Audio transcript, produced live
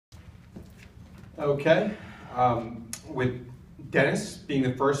Okay. With Dennis being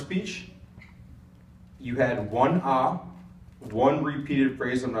the first speech, you had one one repeated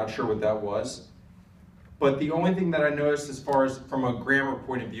phrase. I'm not sure what that was. But the only thing that I noticed as far as from a grammar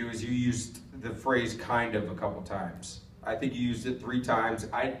point of view is you used the phrase kind of a couple times. I think you used it 3 times.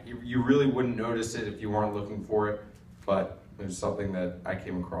 You really wouldn't notice it if you weren't looking for it, but it was something that I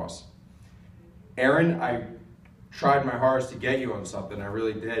came across. Aaron, I tried my hardest to get you on something. I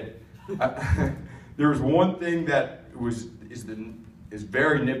really did. There was one thing that is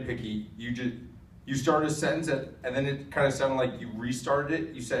very nitpicky. You started a sentence and then it kind of sounded like you restarted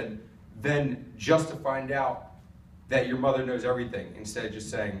it. You said, then just to find out that your mother knows everything, instead of just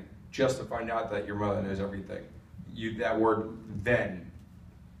saying, just to find out that your mother knows everything. That word then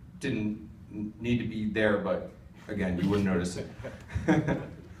didn't need to be there, but again, you wouldn't notice it.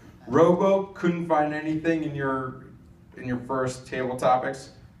 Robo, couldn't find anything in your first table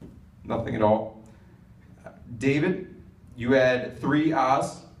topics. Nothing at all. David, you had 3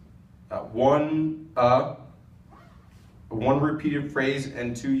 ahs, one repeated phrase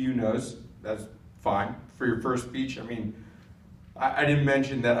and 2 you knows. That's fine for your first speech. I mean, I didn't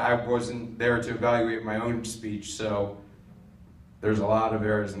mention that I wasn't there to evaluate my own speech, so there's a lot of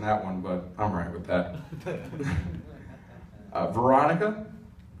errors in that one, but I'm right with that. Veronica,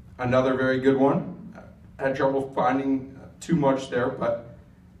 another very good one. I had trouble finding too much there, but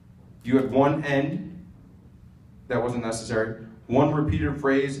you had 1 end, that wasn't necessary, 1 repeated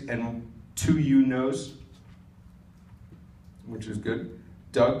phrase and 2 you knows, which is good.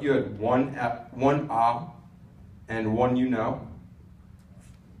 Doug, you had one ah and 1 you know.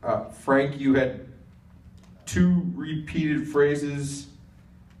 Frank, you had 2 repeated phrases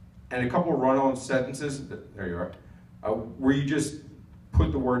and a couple of run-on sentences. There you are. Where you just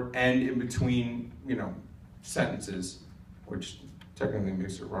put the word "and" in between, sentences, which technically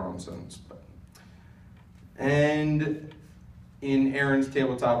makes it a run-on sentence. And in Aaron's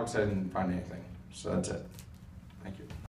table topics, I didn't find anything. So that's it. Thank you.